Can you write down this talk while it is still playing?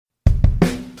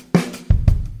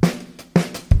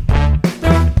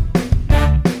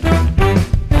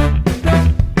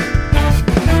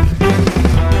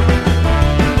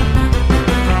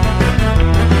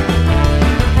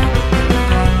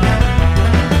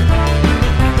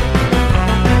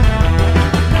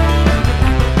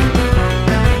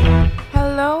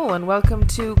welcome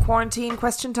to Quarantine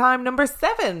Question Time number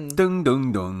 7. Dung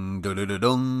dung dung dung dung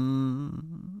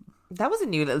dung. That was a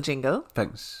new little jingle.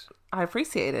 Thanks. I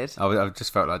appreciate it. I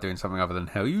just felt like doing something other than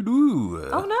how you do.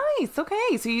 Oh, nice.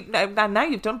 Okay, so now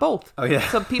you've done both. Oh, yeah.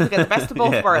 So people get the best of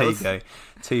both worlds. There you go.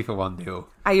 2 for 1 deal.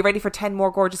 Are you ready for 10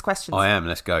 more gorgeous questions? I am.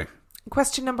 Let's go.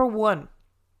 Question number 1.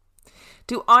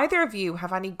 Do either of you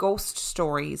have any ghost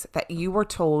stories that you were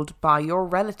told by your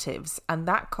relatives? And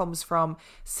that comes from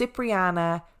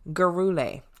Cipriana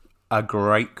Garule. A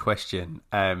great question.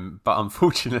 But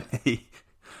unfortunately...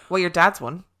 Well, your dad's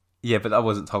one. Yeah, but I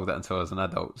wasn't told that until I was an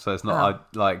adult. So it's not...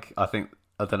 I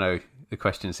don't know. The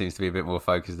question seems to be a bit more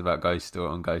focused about ghost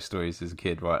stories as a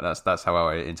kid, right? That's how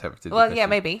I interpreted Well, the yeah, question.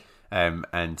 maybe.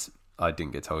 And I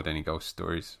didn't get told any ghost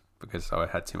stories because I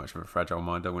had too much of a fragile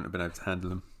mind. I wouldn't have been able to handle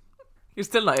them. You're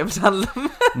still not able to handle them.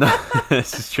 No,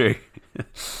 this is true.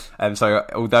 So,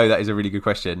 although that is a really good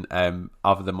question,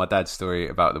 other than my dad's story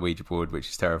about the Ouija board, which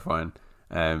is terrifying,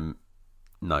 no.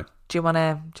 Do you want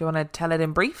to tell it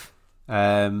in brief?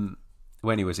 When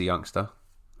he was a youngster,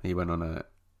 he went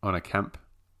on a camp.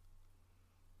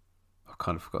 I've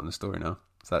kind of forgotten the story now.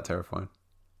 Is that terrifying?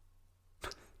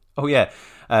 Oh yeah,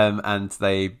 and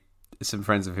some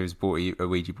friends of his bought a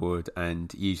Ouija board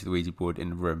and used the Ouija board in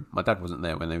the room. My dad wasn't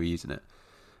there when they were using it,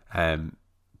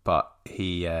 but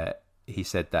he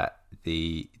said that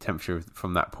the temperature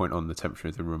from that point on, the temperature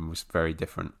of the room was very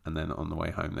different. And then on the way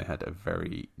home, they had a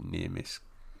very near miss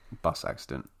bus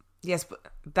accident. Yes, but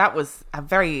that was a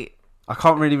very... I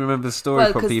can't really remember the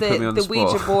story properly. You put me on the spot.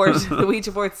 The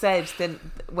Ouija board said that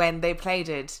when they played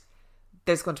it,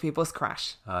 there's going to be a bus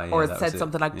crash. Or it said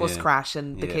something like bus crash,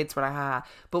 and the kids were like, ha.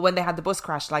 But when they had the bus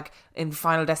crash, like in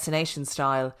Final Destination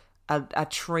style, a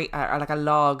tree or like a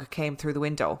log came through the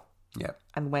window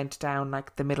and went down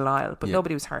like the middle aisle. But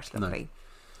nobody was hurt, luckily. No.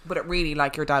 But it really,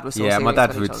 like, your dad was so serious. My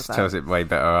dad tells it way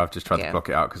better. I've just tried to block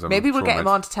it out because I'm maybe we'll get him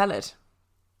on to tell it.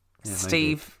 Yeah,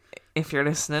 Steve, if you're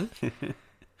listening.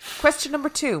 Question number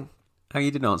 2. Oh, you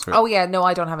didn't answer it. Oh, yeah. No,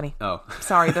 I don't have any. Oh.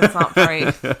 Sorry, that's not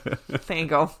very... There you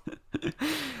go.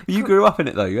 You grew up in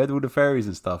it, though. You had all the fairies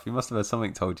and stuff. You must have had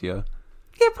something told you.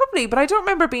 Yeah, probably. But I don't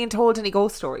remember being told any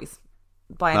ghost stories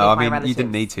by any of my relatives. You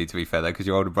didn't need to be fair, though, because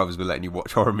your older brothers were letting you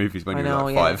watch horror movies when you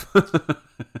were like 5.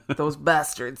 Those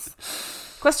bastards.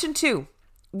 Question 2.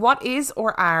 What is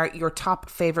or are your top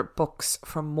favourite books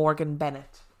from Morgan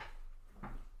Bennett?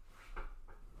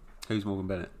 Who's Morgan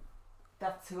Bennett?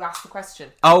 That's who asked the question.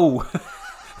 Oh!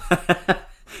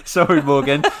 Sorry,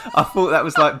 Morgan. I thought that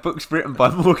was like books written by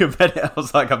Morgan Bennett. I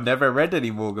was like, I've never read any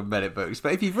Morgan Bennett books.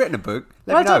 But if you've written a book,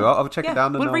 let me know. I'll check it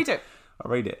down. And read it. I'll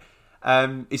read it.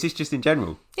 Is this just in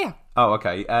general? Yeah. Oh,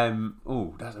 okay.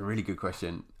 That's a really good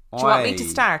question. Do you want me to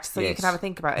start so you can have a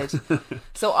think about it?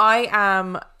 So I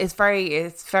am... It's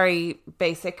very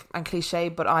basic and cliche,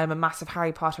 but I'm a massive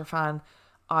Harry Potter fan.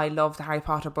 I love the Harry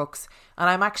Potter books. And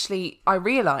I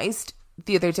realised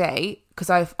the other day,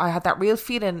 because I had that real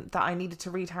feeling that I needed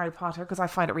to read Harry Potter because I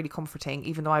find it really comforting,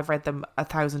 even though I've read them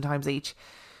 1,000 times each.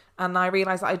 And I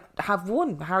realised I have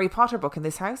one Harry Potter book in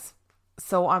this house.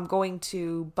 So I'm going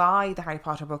to buy the Harry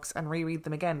Potter books and reread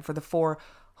them again for the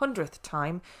 400th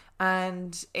time.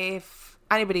 And if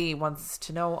anybody wants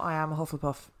to know, I am a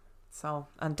Hufflepuff.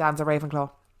 And Dan's a Ravenclaw.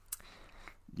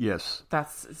 Yes.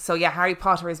 Harry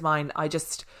Potter is mine. I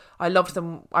loved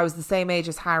them. I was the same age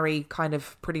as Harry, kind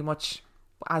of pretty much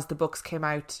as the books came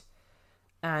out.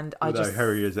 And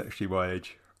Harry is actually my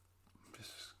age.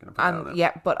 Just gonna put that on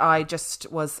it. But I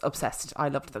just was obsessed. I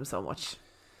loved them so much.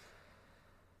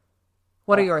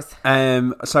 What are yours?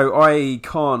 So I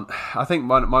think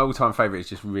my all-time favourite is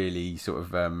just really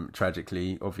sort of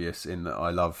tragically obvious in that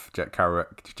I love Jack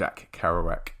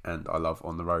Kerouac and I love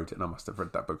On the Road, and I must have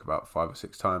read that book about 5 or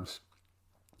 6 times.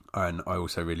 And I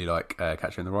also really like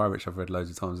Catcher in the Rye, which I've read loads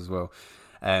of times as well.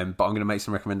 But I'm going to make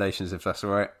some recommendations if that's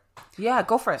all right. Yeah,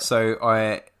 go for it. So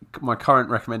my current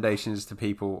recommendations to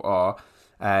people are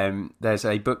there's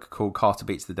a book called Carter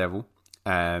Beats the Devil,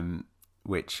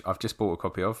 which I've just bought a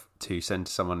copy of to send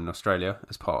to someone in Australia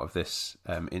as part of this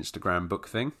Instagram book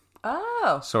thing.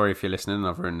 Oh. Sorry if you're listening,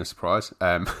 I've ruined the surprise.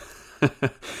 But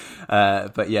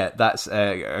yeah, that's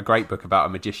a great book about a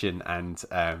magician and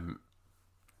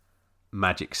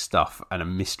magic stuff and a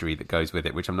mystery that goes with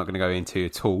it, which I'm not going to go into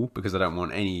at all because I don't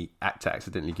want any actor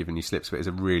accidentally giving you slips, but it's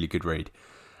a really good read.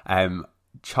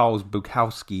 Charles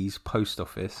Bukowski's Post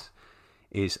Office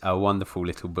is a wonderful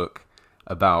little book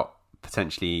about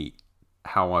potentially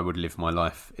how I would live my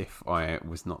life if I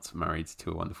was not married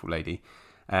to a wonderful lady,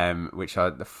 which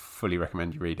I fully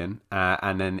recommend you reading.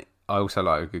 And then I also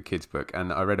like a good kids book,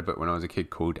 and I read a book when I was a kid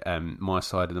called My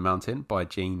Side of the Mountain by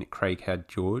Jean Craighead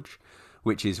George,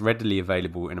 which is readily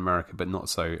available in America but not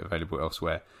so available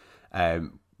elsewhere,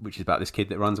 which is about this kid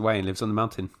that runs away and lives on the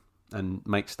mountain and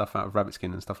makes stuff out of rabbit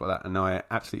skin and stuff like that. And I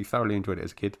absolutely thoroughly enjoyed it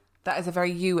as a kid. That is a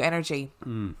very you energy,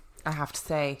 I have to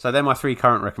say. So they're my 3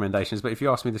 current recommendations, but if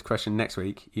you ask me this question next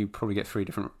week, you probably get 3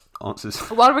 different answers.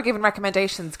 While we're giving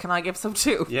recommendations, can I give some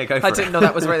too? Yeah, go for it. I didn't know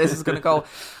that was where this was going to go.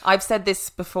 I've said this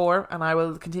before, and I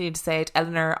will continue to say it.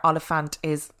 Eleanor Oliphant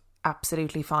is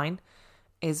absolutely fine.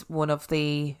 Is one of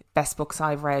the best books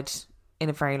I've read in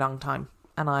a very long time.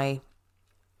 And I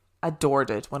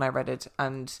adored it when I read it.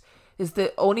 And is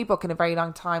the only book in a very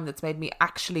long time that's made me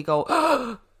actually go,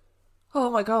 oh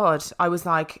my God. I was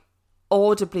like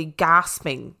audibly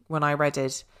gasping when I read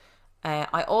it.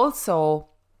 I also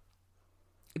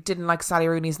didn't like Sally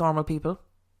Rooney's Normal People.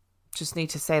 Just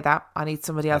need to say that. I need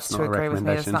somebody else to agree with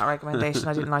me. It's not a recommendation.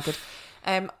 I didn't like it.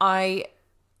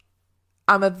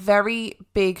 I'm a very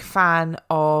big fan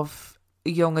of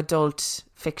young adult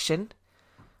fiction.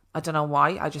 I don't know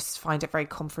why. I just find it very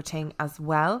comforting as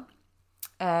well.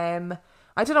 I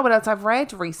don't know what else I've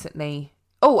read recently.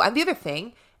 Oh, and the other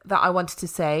thing that I wanted to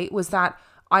say was that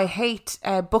I hate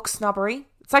book snobbery.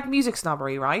 It's like music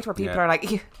snobbery, right? Where people are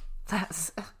like,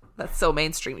 that's so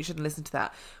mainstream, you shouldn't listen to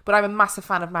that. But I'm a massive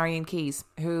fan of Marion Keyes,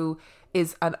 who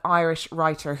is an Irish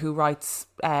writer who writes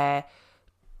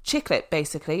chick lit,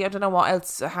 basically. I don't know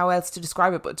how else to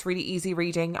describe it, but it's really easy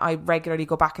reading. I regularly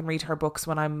go back and read her books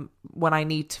when I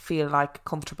need to feel like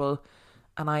comfortable.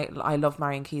 And I love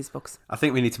Marion Keyes books. I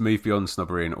think we need to move beyond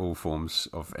snobbery in all forms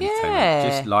of entertainment.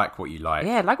 Just like what you like.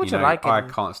 Yeah, like what you like. I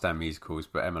can't stand musicals,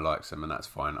 but Emma likes them, and that's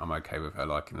fine. I'm okay with her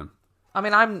liking them. I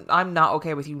mean, I'm not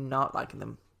okay with you not liking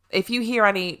them. If you hear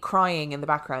any crying in the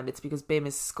background, it's because Bim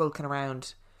is skulking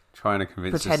around, trying to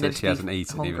convince us that she hasn't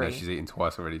eaten, even though she's eaten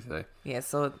twice already today. Yeah,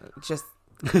 so just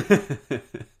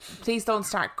please don't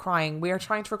start crying. We are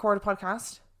trying to record a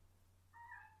podcast.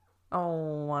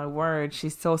 Oh my word,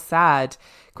 she's so sad.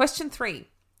 Question 3.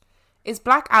 Is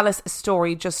Black Alice a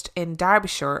story just in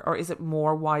Derbyshire, or is it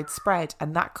more widespread?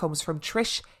 And that comes from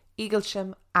Trish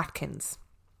Eaglesham Atkins.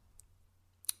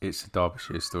 It's a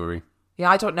Derbyshire story. Yeah,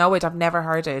 I don't know it. I've never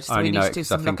heard it. So we need to do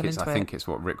some looking into it. I think it's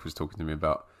what Rick was talking to me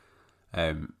about.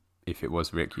 If it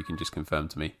was Rick, you can just confirm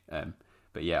to me.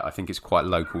 But yeah, I think it's quite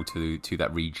local to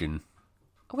that region.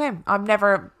 Okay, I've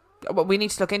never... Well, we need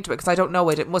to look into it because I don't know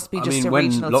it. It must be a regional story.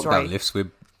 When lockdown lifts,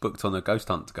 we're booked on a ghost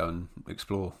hunt to go and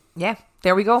explore. Yeah,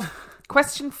 there we go.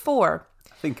 Question 4.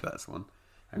 I think that's one.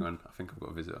 Hang on, I think I've got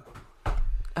a visitor.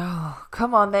 Oh,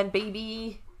 come on then,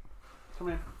 baby. Come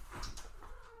here.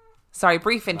 Sorry,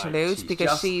 brief interlude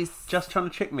because she's just trying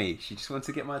to trick me. She just wants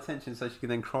to get my attention so she can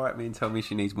then cry at me and tell me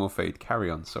she needs more food. Carry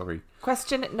on, sorry.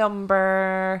 Question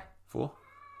number 4?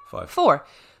 5. 4.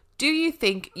 Do you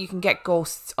think you can get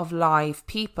ghosts of live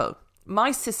people?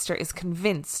 My sister is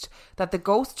convinced that the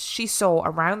ghost she saw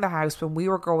around the house when we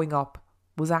were growing up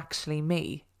was actually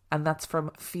me. And that's from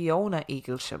Fiona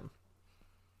Eaglesham.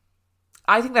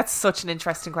 I think that's such an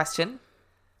interesting question.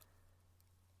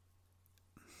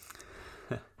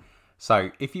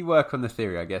 So, if you work on the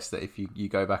theory, I guess, that if you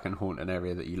go back and haunt an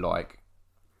area that you like,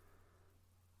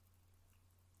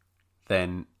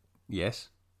 then yes.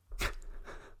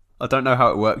 I don't know how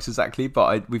it works exactly,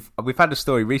 but we've had a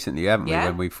story recently, haven't we?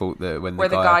 When we thought that the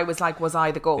guy was like, "Was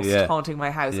I the ghost haunting my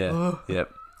house?" Yeah,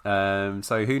 yep.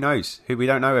 So who knows? We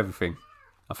don't know everything.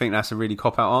 I think that's a really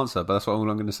cop-out answer, but that's all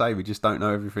I'm going to say. We just don't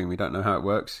know everything. We don't know how it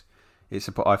works.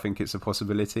 I think it's a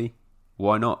possibility.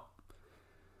 Why not?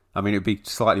 I mean, it'd be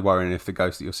slightly worrying if the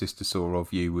ghost that your sister saw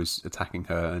of you was attacking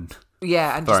her and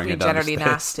and just being generally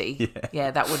nasty.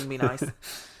 Yeah, that wouldn't be nice.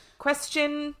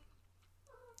 Question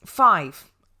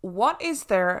 5. What is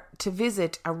there to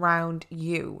visit around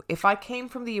you? If I came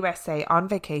from the USA on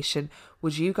vacation,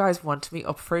 would you guys want me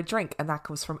up for a drink? And that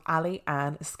comes from Ali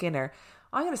Ann Skinner.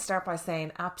 I'm going to start by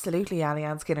saying absolutely, Ali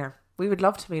Ann Skinner. We would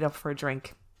love to meet up for a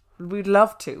drink. We'd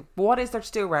love to. But what is there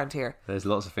to do around here? There's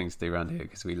lots of things to do around here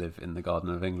because we live in the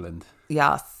Garden of England.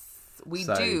 Yes, we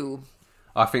do.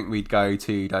 I think we'd go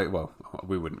to... Well,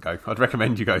 we wouldn't go. I'd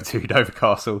recommend you go to Dover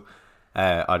Castle.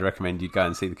 I'd recommend you go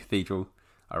and see the cathedral.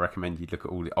 I recommend you look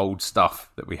at all the old stuff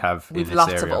that we have in this area.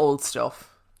 We've lots of old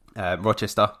stuff.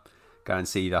 Rochester, go and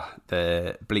see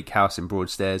the Bleak House in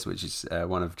Broadstairs, which is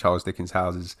one of Charles Dickens'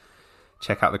 houses.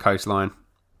 Check out the coastline.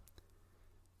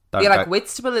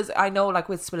 Whitstable is... I know,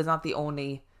 Whitstable is not the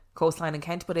only coastline in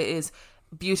Kent, but it is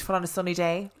beautiful on a sunny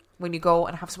day when you go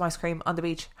and have some ice cream on the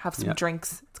beach, have some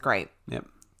drinks. It's great. Yep.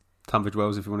 Tunbridge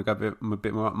Wells, if you want to go a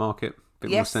bit more upmarket.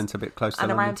 bit more centre, a bit close to and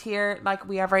London. around here, like,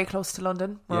 we are very close to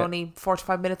London. We're only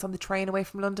 45 minutes on the train away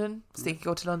from London, so you can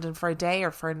go to London for a day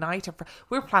or for a night.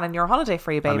 We're planning your holiday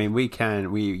for you, babe. I mean,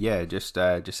 just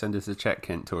send us a check,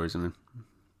 Kent Tourism, and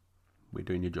we're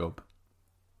doing your job.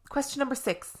 Question number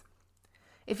 6.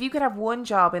 If you could have one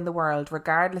job in the world,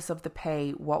 regardless of the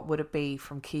pay, what would it be?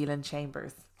 From Keelan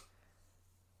Chambers.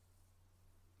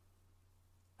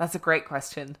 That's a great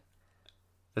question.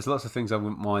 There's lots of things I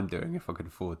wouldn't mind doing if I could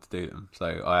afford to do them. So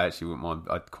I actually wouldn't mind.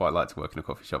 I'd quite like to work in a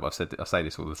coffee shop. I say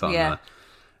this all the time. Yeah.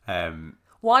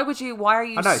 Why are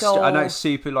you I know it's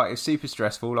super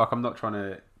stressful. Like, I'm not trying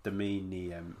to demean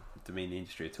the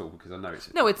industry at all, because I know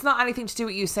it's... No, it's not anything to do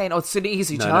with you saying, it's an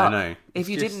easy job. No. If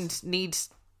you didn't need...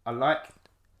 I like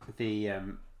the...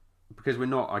 because we're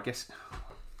not, I guess...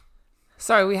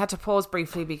 Sorry, we had to pause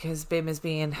briefly because Bim is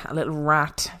being a little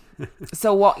rat.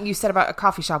 So what you said about a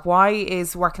coffee shop, why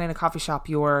is working in a coffee shop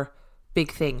your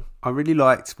big thing? I really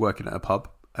liked working at a pub.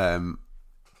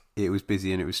 It was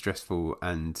busy and it was stressful,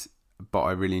 but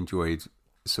I really enjoyed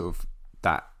sort of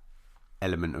that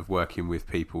element of working with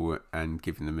people and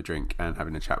giving them a drink and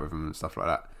having a chat with them and stuff like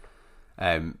that.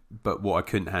 But what I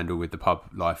couldn't handle with the pub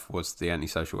life was the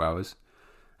antisocial hours.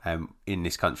 In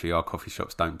this country, our coffee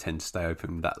shops don't tend to stay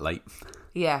open that late.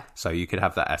 Yeah. So you could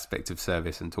have that aspect of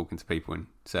service and talking to people and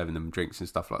serving them drinks and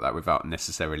stuff like that without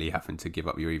necessarily having to give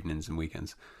up your evenings and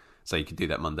weekends. So you could do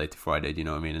that Monday to Friday, do you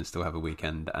know what I mean, and still have a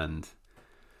weekend, and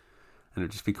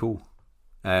it'd just be cool.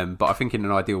 But I think in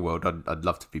an ideal world, I'd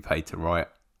love to be paid to write,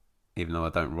 even though I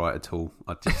don't write at all.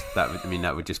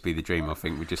 That would just be the dream. I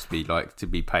think would just be like to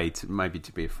be paid to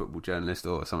be a football journalist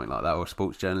or something like that, or a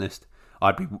sports journalist.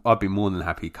 I'd be more than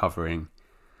happy covering,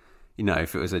 you know,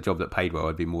 if it was a job that paid well,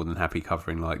 I'd be more than happy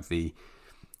covering like the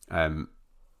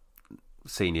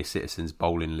senior citizens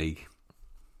bowling league.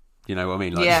 You know what I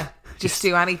mean? Like, yeah, just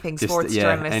do anything sports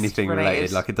journalist anything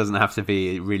related. Like, it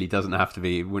really doesn't have to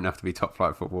be. It wouldn't have to be top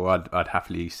flight football. I'd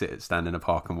happily stand in a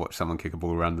park and watch someone kick a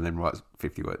ball around and then write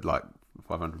 50 words, like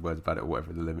 500 words about it, or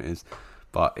whatever the limit is.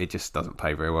 But it just doesn't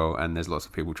pay very well, and there's lots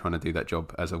of people trying to do that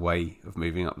job as a way of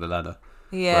moving up the ladder.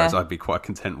 Yeah. Whereas I'd be quite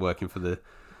content working for the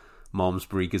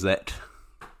Malmesbury Gazette.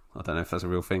 I don't know if that's a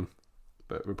real thing,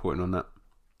 but reporting on that.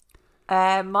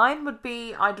 Mine would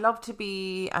be, I'd love to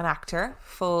be an actor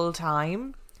full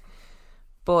time,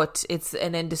 but it's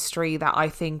an industry that I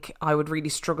think I would really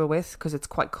struggle with because it's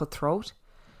quite cutthroat.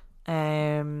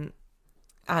 And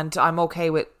I'm okay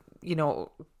with, you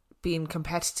know, being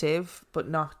competitive, but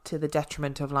not to the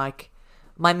detriment of like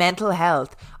my mental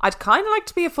health. I'd kind of like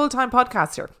to be a full-time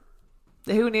podcaster.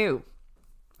 Who knew?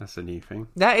 That's a new thing.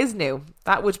 That is new.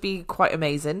 That would be quite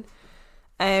amazing.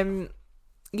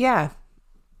 Yeah.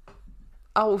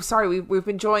 Oh, sorry, we've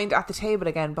been joined at the table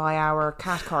again by our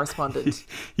cat correspondent.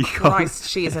 Christ,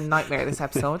 she is a nightmare this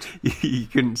episode. You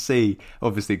couldn't see,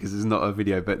 obviously, because it's not a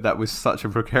video, but that was such a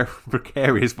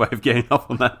precarious way of getting up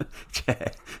on that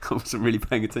chair. I wasn't really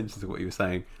paying attention to what you were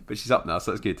saying, but she's up now,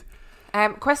 so that's good.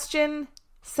 Question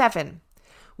 7.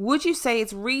 Would you say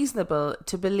it's reasonable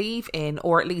to believe in,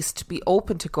 or at least be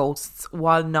open to ghosts,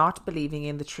 while not believing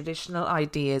in the traditional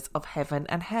ideas of heaven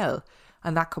and hell?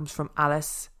 And that comes from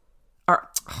Alex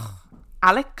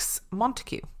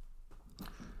Montague.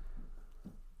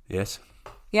 Yes.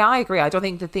 Yeah, I agree. I don't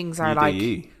think the things are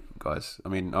you, guys. I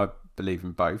mean, I believe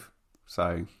in both.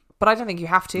 So, but I don't think you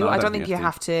have to. No, I don't think you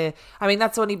have to. I mean,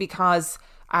 that's only because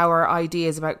our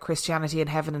ideas about Christianity and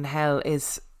heaven and hell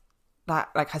is that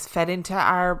like has fed into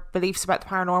our beliefs about the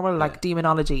paranormal, like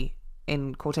demonology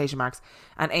in quotation marks,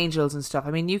 and angels and stuff.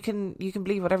 I mean, you can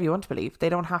believe whatever you want to believe. They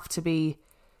don't have to be.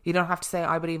 You don't have to say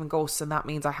I believe in ghosts and that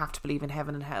means I have to believe in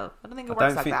heaven and hell. I don't think it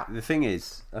works like that. The thing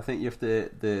is, I think you have to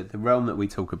the realm that we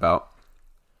talk about.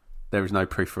 There is no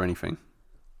proof for anything,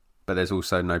 but there's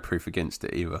also no proof against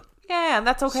it either. Yeah, and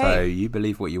that's okay. So you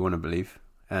believe what you want to believe,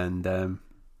 and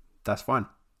that's fine.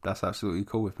 That's absolutely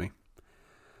cool with me.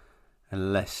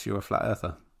 Unless you're a flat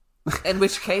earther. In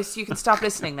which case, you can stop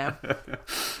listening now.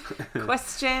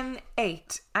 Question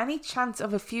 8. Any chance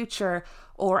of a future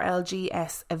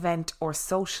RLGS event or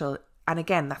social? And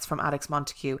again, that's from Alex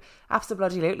Montague.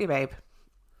 Absolutely, babe.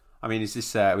 I mean, is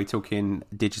this, are we talking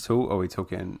digital or are we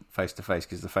talking face-to-face?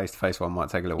 Because the face-to-face one might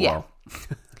take a little while.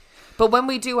 But when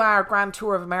we do our grand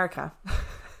tour of America,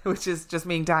 which is just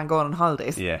me and Dan going on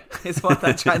holidays, is what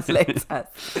that translates as,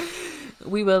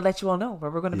 we will let you all know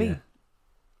where we're going to be.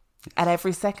 At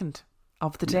every second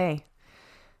of the day.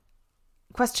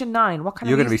 Question 9. What kind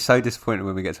You're of going to be so disappointed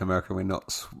when we get to America and we're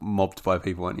not mobbed by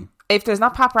people, aren't you? If there's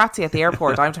not paparazzi at the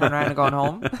airport, I'm turning around and going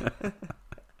home.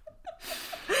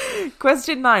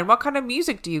 Question 9. What kind of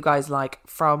music do you guys like?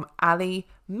 From Ali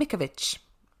Mikovic.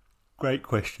 Great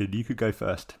question. You could go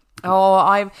first. Oh,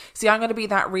 I'm going to be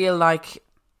that real, like,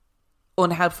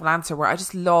 unhelpful answer where I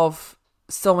just love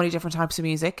so many different types of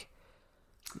music.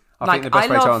 I think the best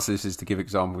way to answer this is to give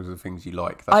examples of things you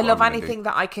like. I love anything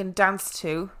that I can dance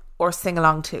to or sing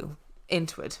along to,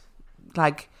 into it.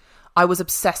 Like, I was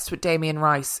obsessed with Damien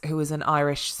Rice, who was an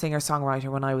Irish singer-songwriter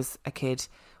when I was a kid,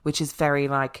 which is very,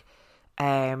 like,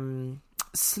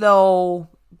 slow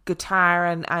guitar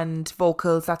and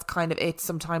vocals. That's kind of it.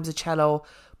 Sometimes a cello.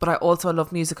 But I also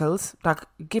love musicals. Like,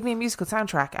 give me a musical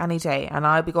soundtrack any day and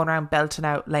I'll be going around belting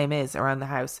out Les Mis around the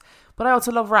house. But I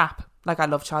also love rap. Like, I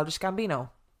love Childish Gambino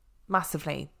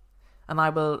massively. And I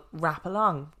will rap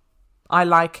along. I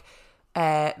like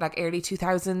early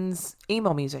 2000s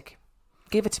emo music.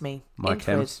 Give it to me. My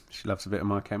Chem. She loves a bit of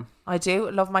My Chem. I do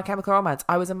love My Chemical Romance.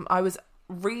 I was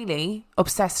really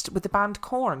obsessed with the band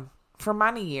Korn for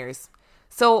many years.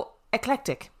 So,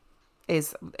 eclectic.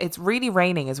 It's really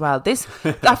raining as well.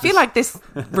 I feel like this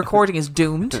recording is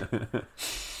doomed.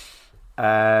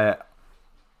 Yeah,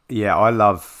 I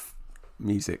love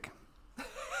music.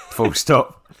 Full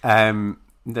stop.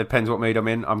 Depends what mood I'm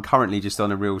in. I'm currently just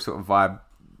on a real sort of vibe,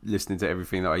 listening to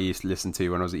everything that I used to listen to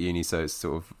when I was at uni. So it's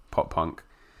sort of pop punk,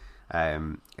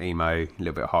 emo, a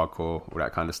little bit of hardcore, all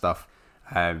that kind of stuff.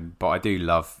 But I do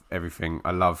love everything.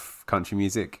 I love country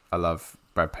music. I love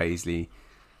Brad Paisley.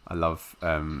 I love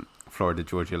Florida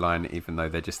Georgia Line, even though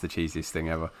they're just the cheesiest thing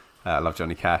ever. I love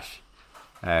Johnny Cash.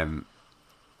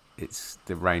 It's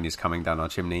the rain is coming down our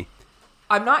chimney.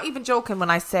 I'm not even joking when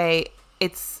I say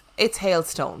it's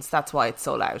hailstones. That's why it's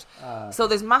so loud. So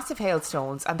there's massive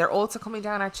hailstones, and they're also coming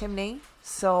down our chimney.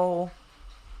 So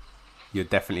you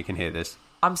definitely can hear this.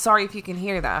 I'm sorry if you can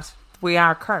hear that. We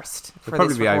are cursed. It'll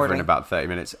probably be over in about 30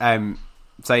 minutes.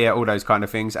 So yeah, all those kind of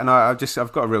things, and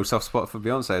I've got a real soft spot for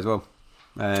Beyonce as well.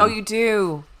 Oh, you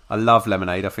do? I love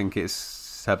Lemonade. I think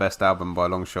it's her best album by a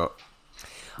long shot.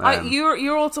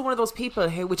 You're also one of those people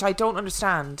which I don't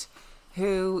understand,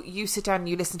 who you sit down and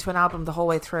you listen to an album the whole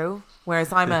way through,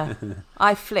 whereas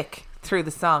I flick through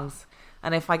the songs,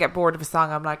 and if I get bored of a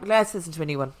song, I'm like, let's listen to a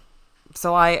new one.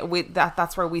 So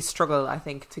that's where we struggle, I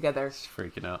think, together. It's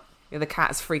freaking out. Yeah, the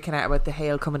cat is freaking out about the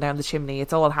hail coming down the chimney.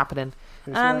 It's all happening.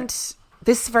 And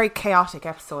this is a very chaotic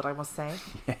episode, I must say.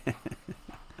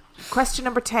 Question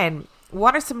number 10.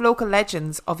 What are some local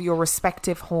legends of your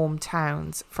respective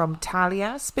hometowns? From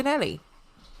Talia Spinelli.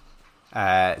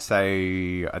 So,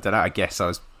 I don't know. I guess I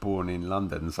was born in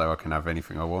London, so I can have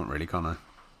anything I want, really, can't I?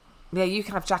 Yeah, you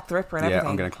can have Jack the Ripper and everything. Yeah,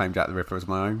 I'm going to claim Jack the Ripper as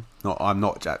my own. I'm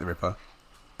not Jack the Ripper,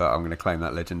 but I'm going to claim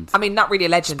that legend. I mean, not really a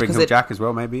legend. Spring Hill Jack as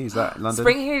well, maybe? Is that London?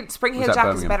 Spring Hill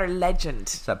Jack is a better legend.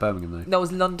 Is that Birmingham, though? No, it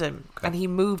was London. Okay. And he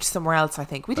moved somewhere else, I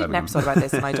think. We did an episode about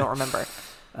this and I don't remember.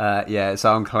 Yeah,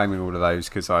 so I'm claiming all of those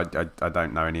because I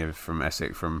don't know any of it from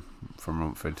Essex, from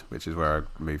Romford, which is where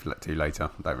I moved to later.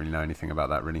 I don't really know anything about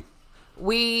that, really.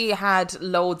 We had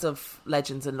loads of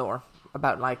legends and lore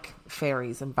about, like,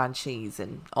 fairies and banshees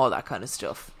and all that kind of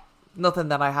stuff. Nothing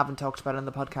that I haven't talked about on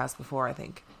the podcast before, I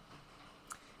think.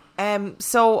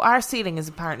 So our ceiling is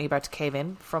apparently about to cave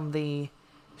in from the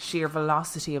sheer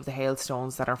velocity of the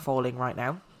hailstones that are falling right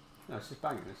now. No, it's just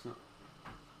banging, it's not.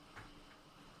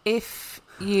 If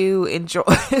you enjoy...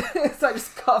 So I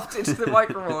just coughed into the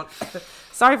microphone.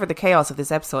 Sorry for the chaos of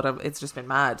this episode. It's just been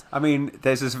mad. I mean,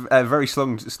 there's a very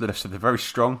strong chance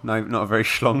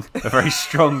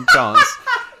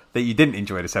that you didn't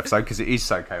enjoy this episode because it is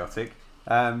so chaotic.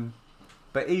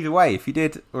 But either way, if you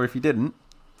did or if you didn't...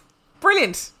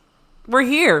 Brilliant. We're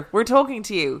here. We're talking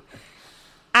to you.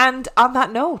 And on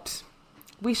that note,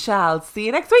 we shall see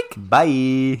you next week.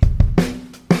 Bye.